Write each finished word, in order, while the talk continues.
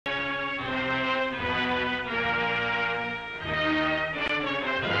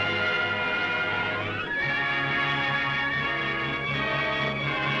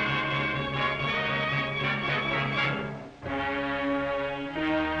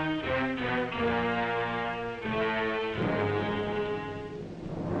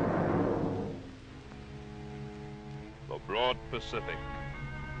Pacific,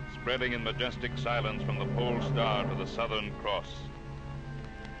 spreading in majestic silence from the Pole Star to the Southern Cross.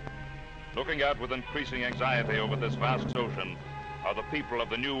 Looking out with increasing anxiety over this vast ocean are the people of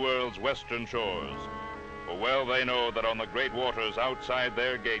the New World's western shores, for well they know that on the great waters outside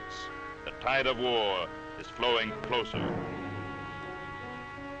their gates, the tide of war is flowing closer.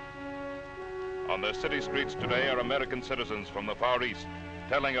 On their city streets today are American citizens from the Far East,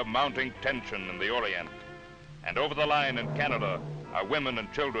 telling of mounting tension in the Orient. And over the line in Canada are women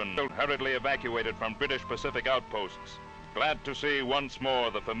and children hurriedly evacuated from British Pacific outposts, glad to see once more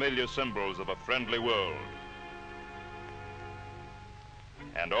the familiar symbols of a friendly world.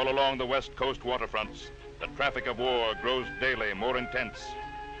 And all along the West Coast waterfronts, the traffic of war grows daily more intense.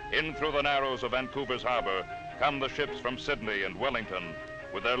 In through the narrows of Vancouver's harbor come the ships from Sydney and Wellington,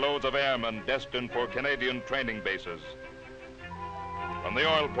 with their loads of airmen destined for Canadian training bases. From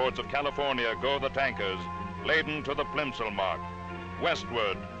the oil ports of California go the tankers, laden to the Plimsoll mark,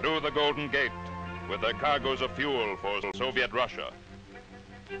 westward through the Golden Gate, with their cargoes of fuel for Soviet Russia.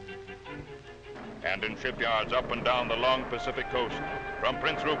 And in shipyards up and down the long Pacific coast, from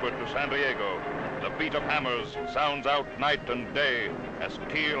Prince Rupert to San Diego, the beat of hammers sounds out night and day as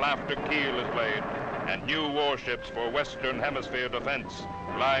keel after keel is laid, and new warships for Western Hemisphere defense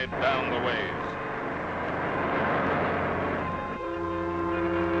glide down the ways.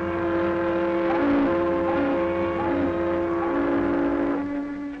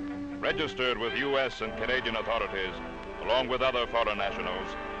 Registered with U.S. and Canadian authorities, along with other foreign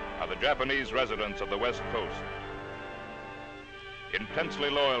nationals, are the Japanese residents of the West Coast. Intensely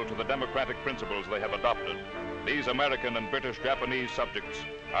loyal to the democratic principles they have adopted, these American and British Japanese subjects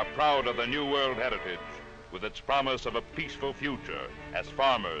are proud of their New World heritage, with its promise of a peaceful future as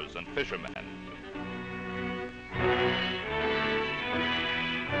farmers and fishermen.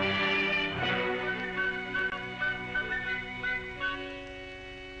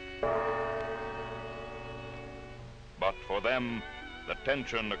 But for them, the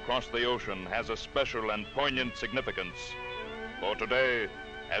tension across the ocean has a special and poignant significance. For today,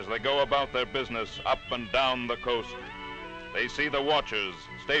 as they go about their business up and down the coast, they see the watchers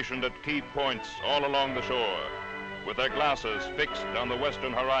stationed at key points all along the shore, with their glasses fixed on the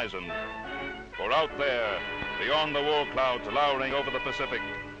western horizon. For out there, beyond the war clouds lowering over the Pacific,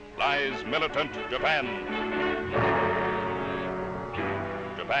 lies militant Japan.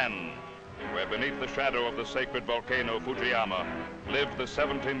 Japan, where beneath the shadow of the sacred volcano Fujiyama live the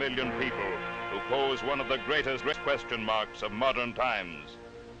 70 million people who pose one of the greatest question marks of modern times.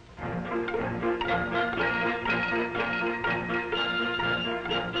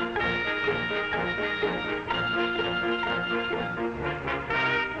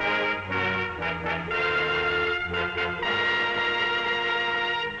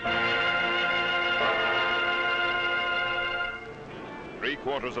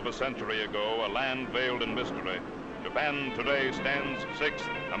 Three-quarters of a century ago, a land veiled in mystery, Japan today stands sixth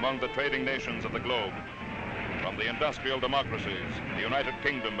among the trading nations of the globe. From the industrial democracies, the United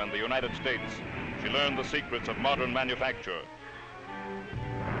Kingdom and the United States, she learned the secrets of modern manufacture.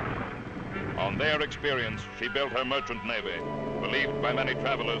 On their experience, she built her merchant navy, believed by many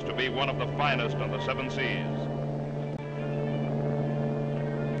travelers to be one of the finest on the seven seas.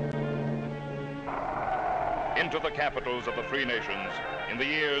 Into the capitals of the free nations, in the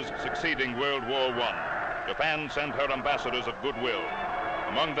years succeeding World War I, Japan sent her ambassadors of goodwill.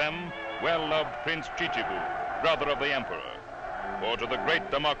 Among them, well-loved Prince Chichibu, brother of the emperor. For to the great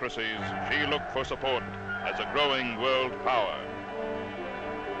democracies, she looked for support as a growing world power.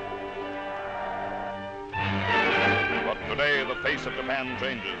 But today, the face of Japan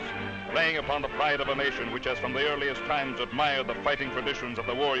changes, playing upon the pride of a nation which has from the earliest times admired the fighting traditions of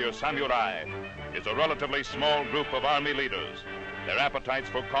the warrior samurai, is a relatively small group of army leaders, their appetites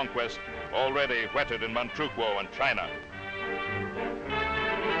for conquest already whetted in Manchukuo and China.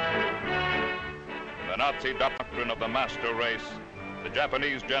 In the Nazi doctrine of the master race, the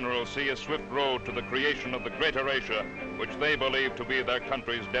Japanese generals see a swift road to the creation of the greater Asia, which they believe to be their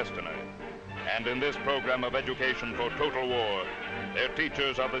country's destiny. And in this program of education for total war, their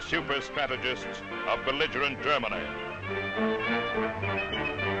teachers are the super strategists of belligerent Germany.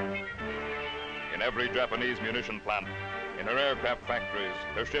 In every Japanese munition plant, in her aircraft factories,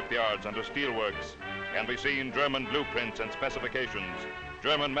 her shipyards, and her steelworks, can be seen German blueprints and specifications,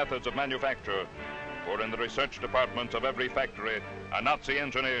 German methods of manufacture, for in the research departments of every factory are Nazi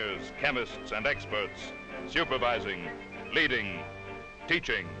engineers, chemists, and experts, supervising, leading,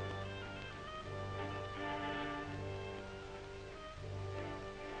 teaching.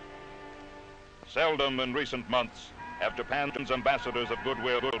 Seldom in recent months have Japan's ambassadors of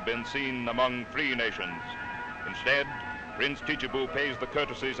goodwill been seen among free nations. Instead, Prince Chichibu pays the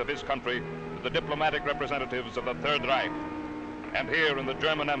courtesies of his country to the diplomatic representatives of the Third Reich. And here in the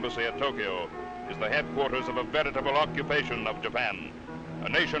German embassy at Tokyo is the headquarters of a veritable occupation of Japan, a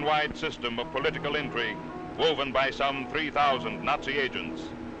nationwide system of political intrigue woven by some 3,000 Nazi agents.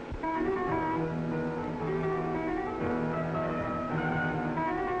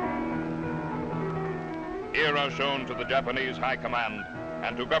 Here are shown to the Japanese High Command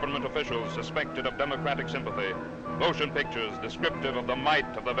and to government officials suspected of democratic sympathy motion pictures descriptive of the might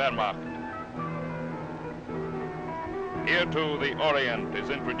of the Wehrmacht. Here too the Orient is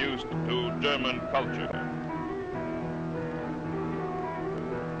introduced to German culture.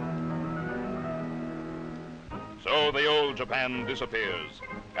 So the old Japan disappears,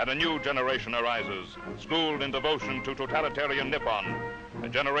 and a new generation arises, schooled in devotion to totalitarian Nippon, a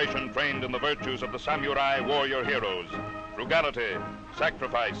generation trained in the virtues of the samurai warrior heroes, frugality,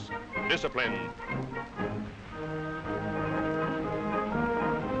 sacrifice, discipline.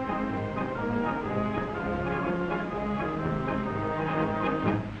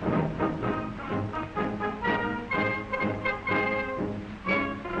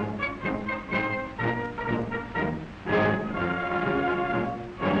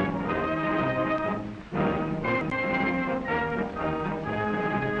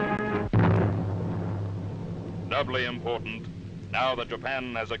 Doubly important, now that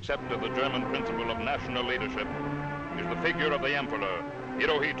Japan has accepted the German principle of national leadership, is the figure of the Emperor,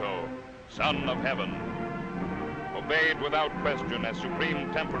 Hirohito, Son of Heaven. Obeyed without question as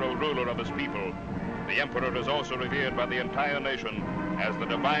supreme temporal ruler of his people, the Emperor is also revered by the entire nation as the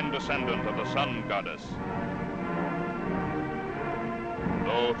divine descendant of the Sun Goddess.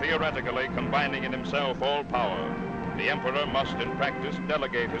 Though theoretically combining in himself all power, the Emperor must in practice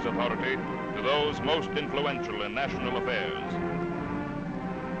delegate his authority to those most influential in national affairs.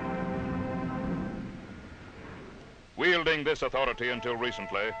 Wielding this authority until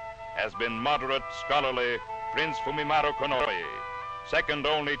recently has been moderate, scholarly Prince Fumimaru Konoe, second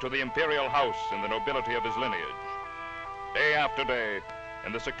only to the imperial house in the nobility of his lineage. Day after day,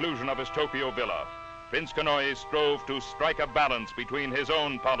 in the seclusion of his Tokyo villa, Prince Konoe strove to strike a balance between his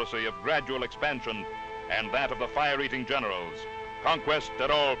own policy of gradual expansion and that of the fire-eating generals, conquest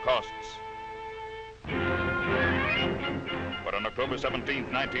at all costs. But on October 17,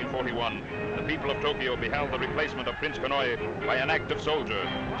 1941, the people of Tokyo beheld the replacement of Prince Konoe by an active soldier,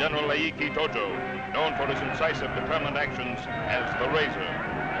 General Eiki Tojo, known for his incisive, determined actions as the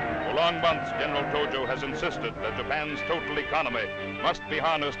Razor. For long months, General Tojo has insisted that Japan's total economy must be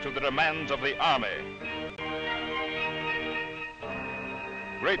harnessed to the demands of the army.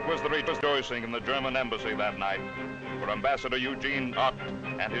 Great was the rejoicing in the German embassy that night, for Ambassador Eugene Ott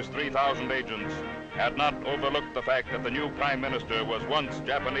and his 3,000 agents had not overlooked the fact that the new Prime Minister was once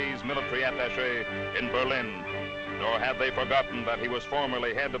Japanese military attaché in Berlin, nor had they forgotten that he was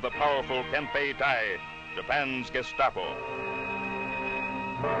formerly head of the powerful Kempei Tai, Japan's Gestapo.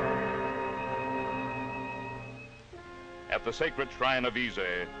 At the sacred shrine of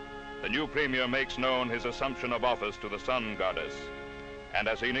Ise, the new premier makes known his assumption of office to the Sun Goddess. And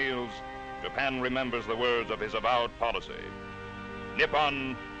as he kneels, Japan remembers the words of his avowed policy.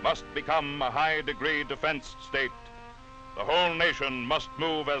 Nippon must become a high-degree defense state. The whole nation must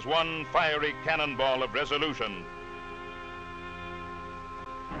move as one fiery cannonball of resolution.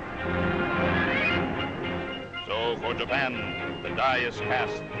 So for Japan, the die is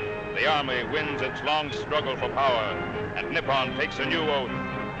cast. The army wins its long struggle for power, and Nippon takes a new oath.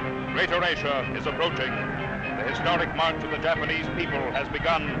 Greater Asia is approaching. The historic march of the Japanese people has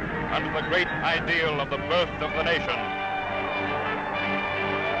begun under the great ideal of the birth of the nation.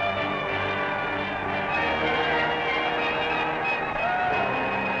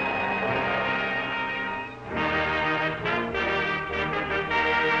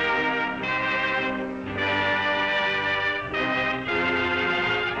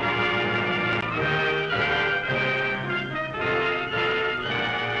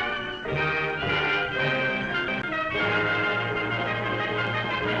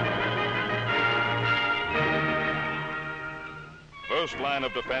 First line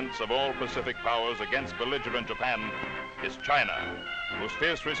of defense of all Pacific powers against belligerent Japan is China, whose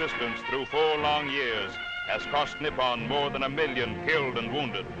fierce resistance through 4 long years has cost Nippon more than 1 million killed and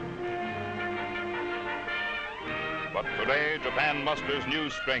wounded. But today, Japan musters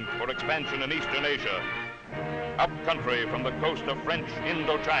new strength for expansion in Eastern Asia. Up country from the coast of French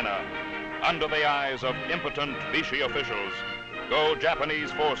Indochina, under the eyes of impotent Vichy officials, go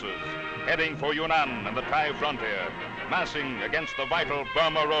Japanese forces, heading for Yunnan and the Thai frontier, massing against the vital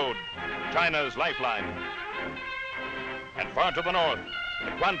Burma Road, China's lifeline. And far to the north,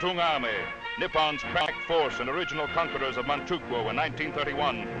 the Kwantung Army, Nippon's crack force and original conquerors of Manchukuo in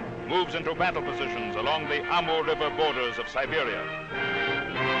 1931 moves into battle positions along the Amur River borders of Siberia.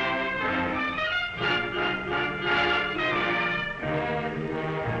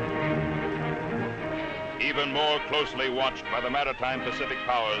 Even more closely watched by the maritime Pacific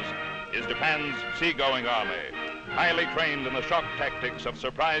powers is Japan's seagoing army, highly trained in the shock tactics of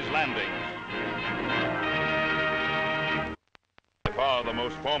surprise landings. By far the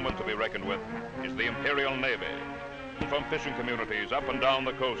most formidable to be reckoned with is the Imperial Navy. From fishing communities up and down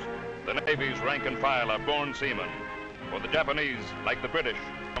the coast, the Navy's rank and file are born seamen. For the Japanese, like the British,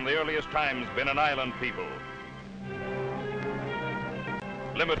 from the earliest times been an island people.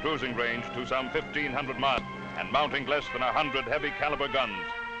 Limit cruising range to some 1,500 miles and mounting less than 100 heavy caliber guns,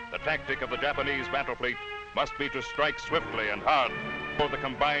 the tactic of the Japanese battle fleet must be to strike swiftly and hard before the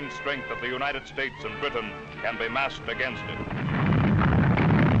combined strength of the United States and Britain can be massed against it.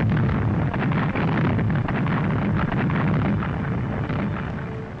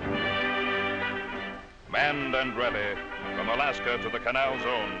 Manned and ready, from Alaska to the Canal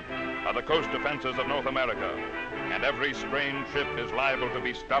Zone, are the coast defenses of North America, and every strange ship is liable to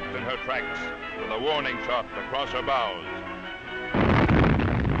be stopped in her tracks with a warning shot across her bows.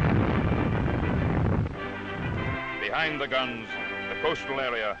 Behind the guns, the coastal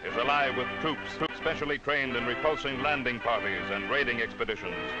area is alive with troops specially trained in repulsing landing parties and raiding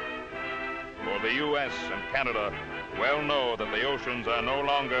expeditions. For the U.S. and Canada well know that the oceans are no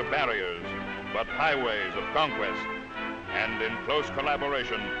longer barriers, but highways of conquest, and in close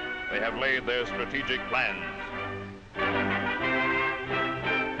collaboration, they have laid their strategic plans.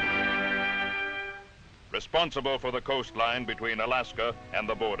 Responsible for the coastline between Alaska and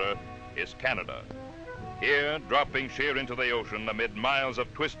the border is Canada. Here, dropping sheer into the ocean amid miles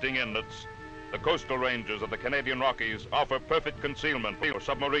of twisting inlets, the coastal ranges of the Canadian Rockies offer perfect concealment for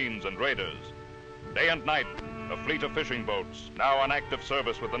submarines and raiders. Day and night, a fleet of fishing boats, now on active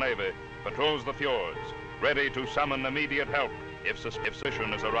service with the Navy, patrols the fjords, ready to summon immediate help if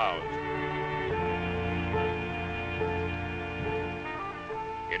suspicion is aroused.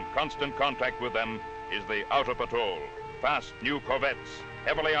 In constant contact with them is the Outer Patrol, fast new corvettes,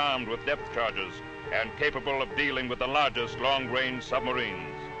 heavily armed with depth charges, and capable of dealing with the largest long-range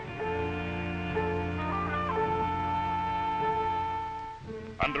submarines.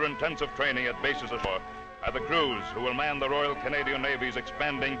 Under intensive training at bases ashore are the crews who will man the Royal Canadian Navy's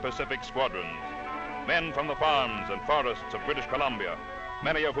expanding Pacific squadrons. Men from the farms and forests of British Columbia,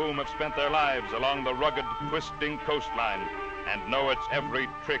 many of whom have spent their lives along the rugged, twisting coastline and know its every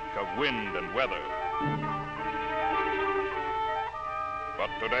trick of wind and weather. But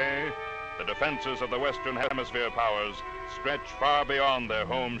today, the defenses of the Western Hemisphere powers stretch far beyond their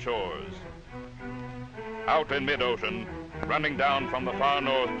home shores. Out in mid-ocean, running down from the far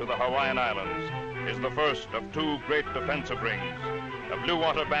north to the Hawaiian Islands, is the first of two great defensive rings, a blue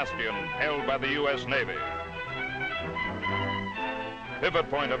water bastion held by the U.S. Navy. Pivot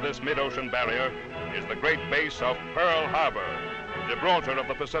point of this mid-ocean barrier is the great base of Pearl Harbor, Gibraltar of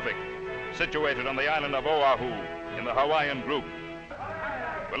the Pacific, situated on the island of Oahu in the Hawaiian group.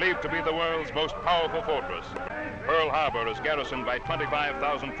 Believed to be the world's most powerful fortress, Pearl Harbor is garrisoned by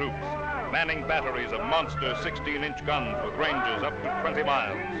 25,000 troops, manning batteries of monster 16-inch guns with ranges up to 20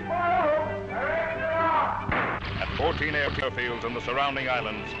 miles. At 14 airfields in the surrounding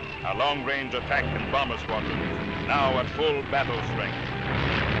islands are long-range attack and bomber squadrons, now at full battle strength.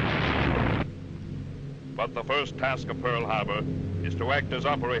 But the first task of Pearl Harbor is to act as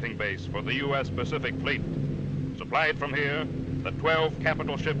operating base for the U.S. Pacific Fleet. Supplied from here, the 12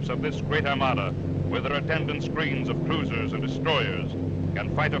 capital ships of this great armada, with their attendant screens of cruisers and destroyers,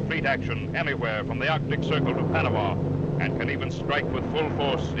 can fight a fleet action anywhere from the Arctic Circle to Panama, and can even strike with full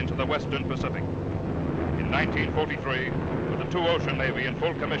force into the Western Pacific. In 1943, with the two-ocean Navy in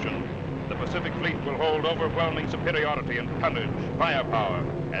full commission, the Pacific Fleet will hold overwhelming superiority in tonnage, firepower,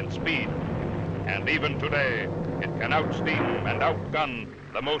 and speed. And even today, it can outsteam and outgun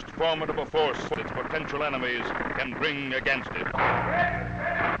the most formidable force its potential enemies can bring against it.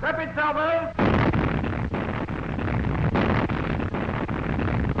 Rapid salvo!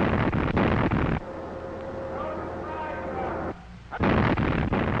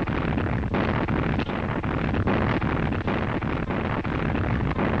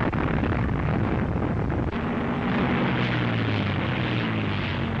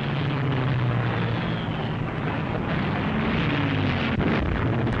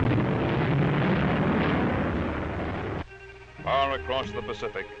 Far across the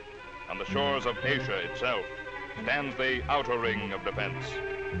Pacific, on the shores of Asia itself, stands the outer ring of defense,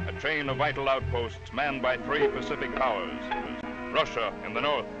 a chain of vital outposts manned by three Pacific powers: Russia in the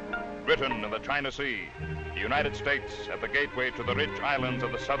north, Britain in the China Sea, the United States at the gateway to the rich islands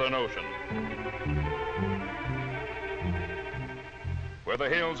of the Southern Ocean. Where the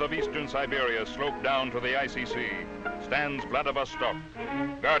hills of eastern Siberia slope down to the icy sea, stands Vladivostok,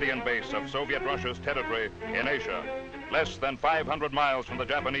 guardian base of Soviet Russia's territory in Asia, less than 500 miles from the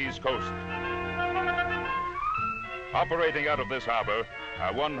Japanese coast. Operating out of this harbor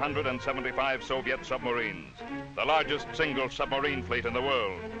are 175 Soviet submarines, the largest single submarine fleet in the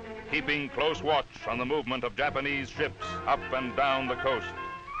world, keeping close watch on the movement of Japanese ships up and down the coast.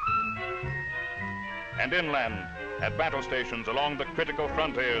 And inland, at battle stations along the critical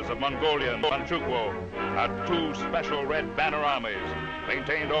frontiers of Mongolia and Manchukuo, are two special Red Banner armies,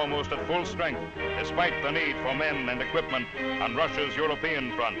 maintained almost at full strength, despite the need for men and equipment on Russia's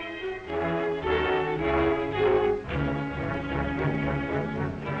European front.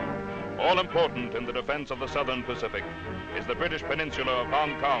 All important in the defense of the Southern Pacific is the British peninsula of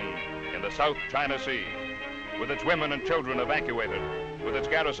Hong Kong in the South China Sea, with its women and children evacuated, with its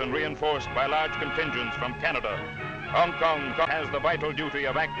garrison reinforced by large contingents from Canada. Hong Kong has the vital duty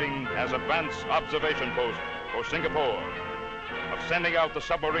of acting as advance observation post for Singapore, of sending out the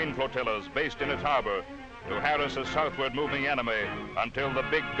submarine flotillas based in its harbor to harass a southward moving enemy until the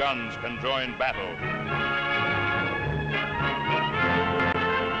big guns can join battle.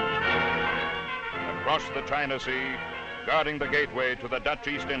 Across the China Sea, guarding the gateway to the Dutch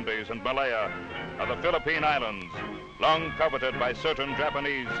East Indies and Malaya, are the Philippine Islands, long coveted by certain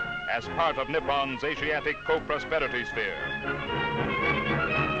Japanese as part of Nippon's Asiatic co-prosperity sphere.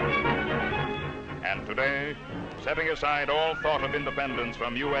 And today, setting aside all thought of independence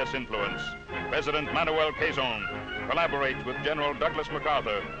from U.S. influence, President Manuel Quezon collaborates with General Douglas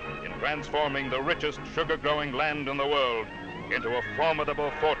MacArthur in transforming the richest sugar-growing land in the world into a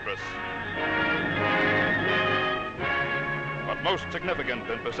formidable fortress. But most significant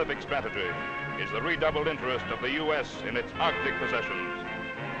in Pacific strategy is the redoubled interest of the U.S. in its Arctic possessions.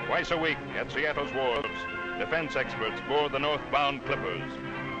 Twice a week at Seattle's wharves, defense experts board the northbound clippers.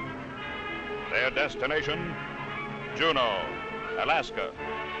 Their destination, Juneau, Alaska.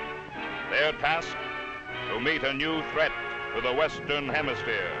 Their task, to meet a new threat to the Western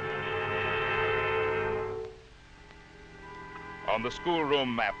Hemisphere. On the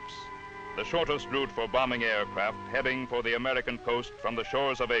schoolroom maps, the shortest route for bombing aircraft heading for the American coast from the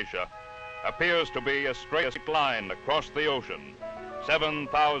shores of Asia appears to be a straight line across the ocean,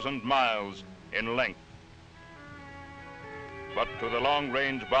 7,000 miles in length. But to the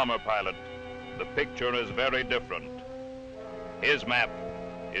long-range bomber pilot, the picture is very different. His map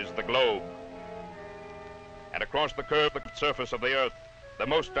is the globe. And across the curved surface of the Earth, the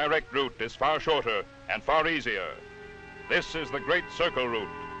most direct route is far shorter and far easier. This is the Great Circle Route,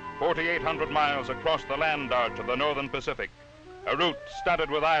 4,800 miles across the land arch of the Northern Pacific, a route studded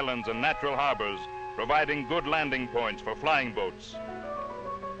with islands and natural harbors, providing good landing points for flying boats.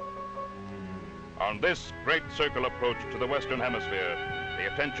 On this Great Circle approach to the Western Hemisphere,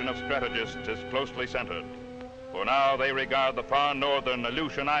 the attention of strategists is closely centered. For now, they regard the far northern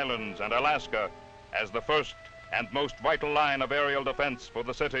Aleutian Islands and Alaska as the first and most vital line of aerial defense for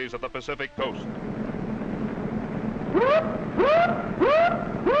the cities of the Pacific coast.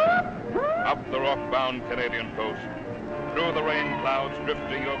 Up the rock-bound Canadian coast, through the rain clouds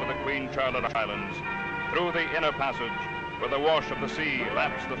drifting over the Queen Charlotte Islands, through the inner passage where the wash of the sea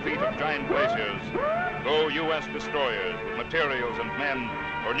laps the feet of giant glaciers, go U.S. destroyers with materials and men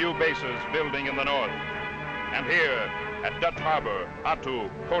for new bases building in the north. And here, at Dutch Harbor, Attu,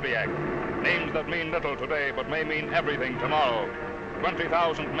 Kodiak, names that mean little today but may mean everything tomorrow,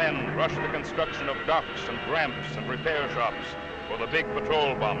 20,000 men rush the construction of docks and ramps and repair shops for the big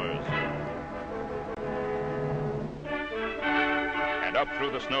patrol bombers. And up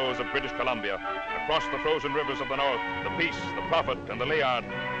through the snows of British Columbia, across the frozen rivers of the north, the Peace, the Prophet, and the Liard,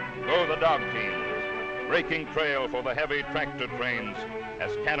 go the dog teams, breaking trail for the heavy tractor trains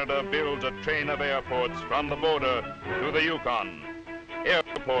as Canada builds a chain of airports from the border to the Yukon.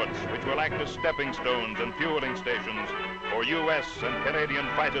 Airports which will act as stepping stones and fueling stations for U.S. and Canadian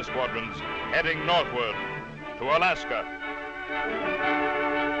fighter squadrons heading northward to Alaska.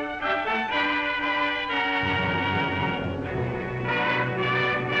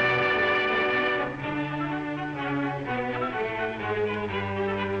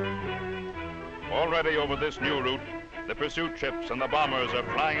 Already over this new route, the pursuit ships and the bombers are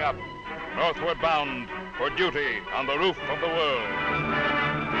flying up, northward bound for duty on the roof of the world.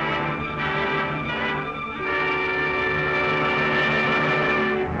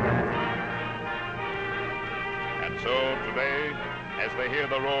 And so today, as they hear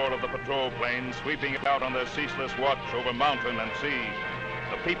the roar of the patrol planes sweeping out on their ceaseless watch over mountain and sea,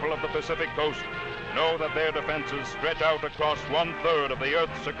 the people of the Pacific Coast know that their defenses stretch out across 1/3 of the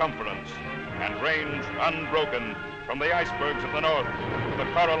Earth's circumference and range unbroken from the icebergs of the north to the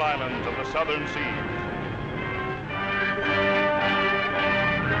coral islands of the southern seas.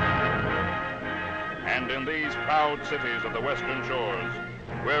 And in these proud cities of the western shores,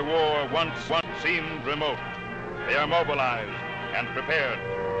 where war once seemed remote, they are mobilized and prepared.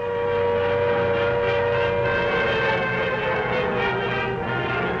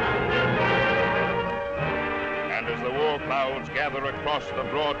 And as the war clouds gather across the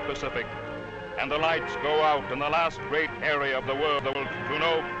broad Pacific, and the lights go out in the last great area of the world to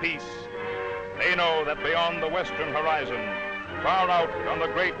know peace, they know that beyond the western horizon, far out on the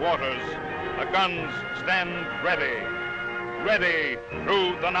great waters, the guns stand ready, ready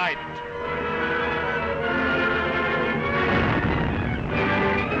through the night.